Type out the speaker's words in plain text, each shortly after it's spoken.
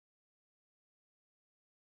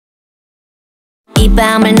이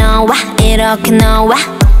밤을 너와 이렇게 너와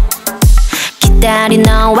기다린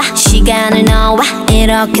너와 시간을 너와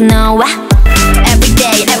이렇게 너와 Every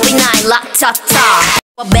day, every night, lock, talk, talk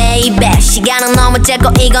baby 시간은 너무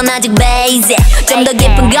짧고 이건 아직 basic 좀 더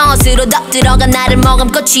깊은 것으로 더 들어가 나를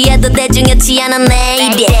머금고 취해도 대중이었지 않아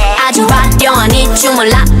내일이 아주 화려한 이 춤을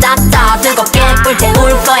라따따 뜨겁게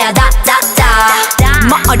불태울 거야 다다다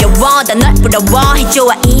뭐 어려워 다 널 부러워해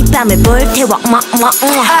좋아 이 밤을 불태워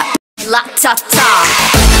라따따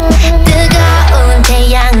뜨거운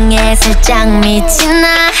태양에 살짝 미친 나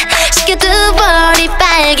쉽게 두 볼이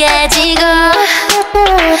빨개지고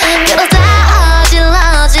그러다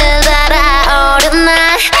어질어질 달아오른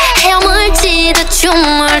날 헤어물지듯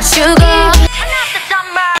춤을 추고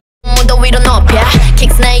무더 위로 높여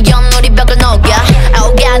킥스나의 연우리 벽을 녹여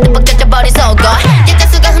아우가드 벅차져버린 속을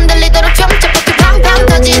뒷가수가 흔들리도록 춤춰 팡팡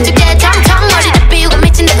터진 주게 텅텅 머리를 비우고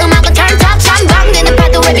미친 듯 음악은 turn top 전방되는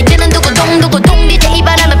파도에 비치는 두구동 DJ 이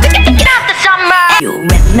바람을 pick it up the summer You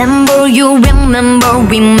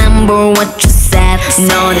remember what you said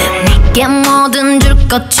너는 내게 뭐든 줄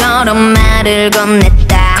것처럼 말을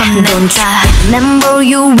건넸다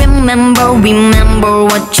You remember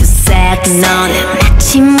what you said 너는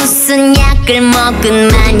마치 무슨 약을 먹은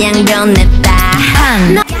마냥 변했다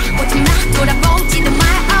오지마 돌아보지도 마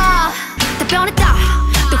또 변했다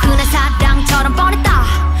또 흔한 사랑처럼 뻔했다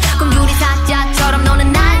공유리 사자처럼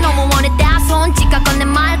너는 날 너무 원했다 손짓과 건넨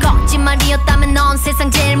말 거짓말이었다면 넌 세상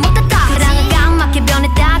제일 못했다 사랑은 까맣게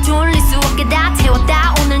변했다 졸릴 수 없게 다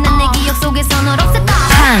태웠다 오늘 난 내 기억 속에서 널 없앴다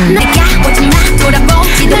내가 오지마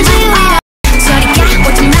돌아보지도 마 소리가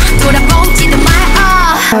오지마 돌아보지도 마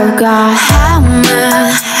Oh God help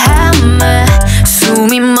me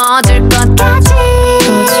숨이 멎을 것까지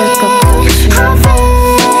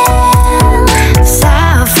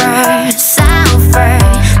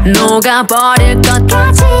녹아버릴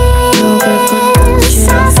것까지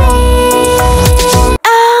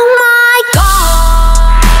Oh my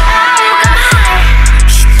God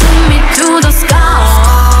She took me to the sky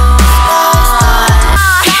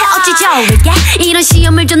어찌 저에게 이런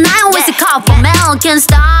시험을 줬나요 It's a call for mail can't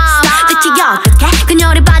stop 대체 어떻게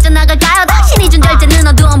그녀를 빠져나갈까요 당신이 준 절제는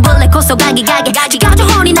어두운 블랙홀 속 가게 지겨져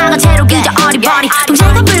혼이 나가 채로 그저 어리버리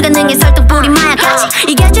통제가 불가능해 설득 뿌리 마약같이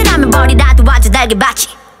이게 죄라면 버리라 도와줘 달게 받지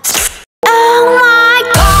Oh my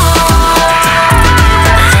God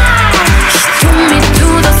She took me to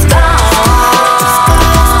the sky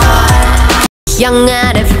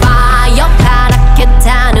영아래 fire 파랗게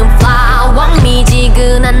타는 flower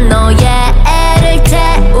미지근한 너의 애를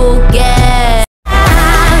태우게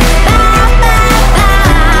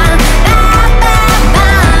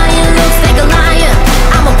You look like a lion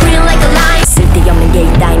I'm a queen like a lion 쓸데없는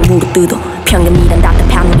예의 따윈 무릎뜨도 평균이란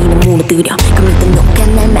답답한 우리는 무너뜨려 그 밑에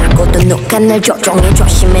녹한 날 막고 또 녹한 날 조종해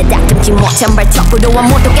조심해 닥듬지 못한 발톱으로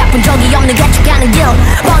아무도 갚은 적이 없는 개척하는 길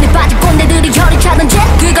뻔히 빠진 꼰대들이 혀를 차던 죄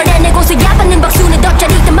그걸 해내고서 야받는 박수는 더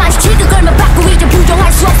짜릿한 마주치 그걸만 받고 이제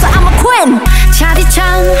부정할 수 없어 I'm a queen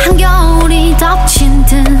차디찬 한겨울이 덮친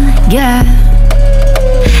듯 yeah.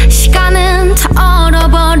 시간은 다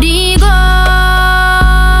얼어버리고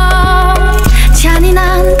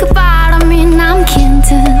잔인한 그 바람이 남긴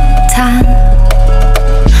듯한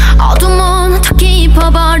어둠은 더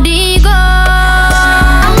깊어버리고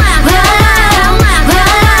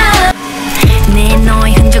내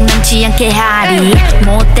너의 흔적 남지 않게 하리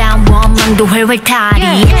못다운 원망도 훨훨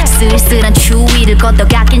타리 쓸쓸한 추위를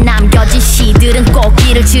걷어가길 남겨진 시들은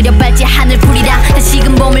꽃길을 지려밟지 하늘불이라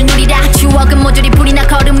다시금 봄을 누리라 추억은 모조리 불이 나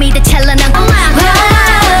걸음이 돼 찬란한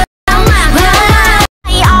Why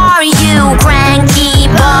are you cranky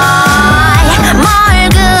boy 뭘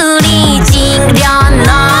그리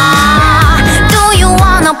징그려너 Do you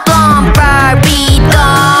wanna bump Barbie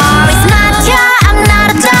doll It's not you, I'm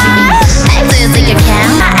not a doll This is your can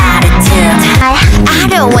my attitude I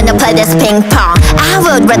don't wanna play this ping pong I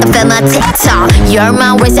would rather film a TikTok You're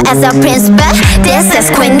my worst as a prince but this is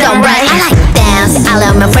queendom right I like dance, I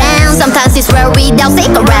love my friends Sometimes it's rare without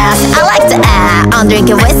cigarettes I like to act, I'm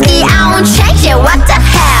drinking whiskey I won't change it, what the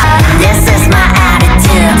hell This is my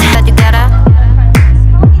attitude But you get it?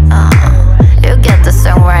 You get the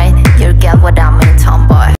song right You get what I mean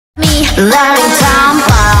tomboy Me learning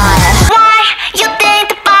tomboy Why you think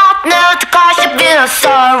the partner cause you feel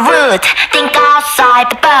so rude Think outside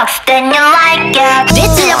the box then you like it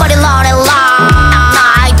뒤틀려버린 노래라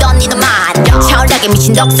I don't need a man 철학에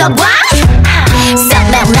미친 독서관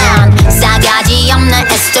Setbackman 싸가지 없는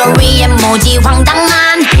스토리에 모지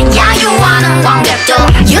황당한 야유하는 관객들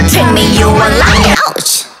You treat me you a lion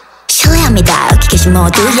Ouch 실례합니다 여기 계신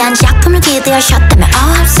모두한 작품을 기대하셨다면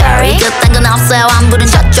Oh I'm sorry 그딴 건 없어요 안 부른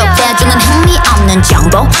저쪽 대중은 흥미없는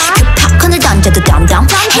정보 그 컨을 던져도 덤덤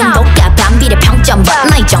행복과 반비례 평점 but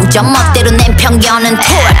나의 정점 멋대로 낸 편견은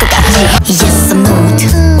토할 것 같지. Yes I'm nude,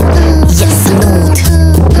 yes I'm nude.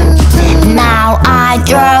 Now I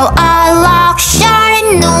draw a luxury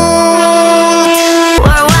nude.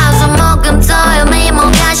 월화수목금토일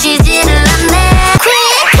미모가 쉬지를 않네.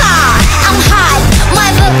 Queen card, I'm hot, my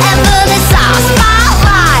book and bullet sauce.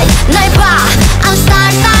 Spotlight, 날 봐, I'm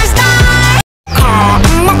star, star, star.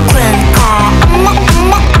 I'm a queen card, I'm a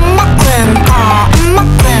queen card, I'm a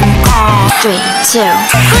queen card. 3,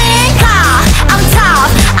 2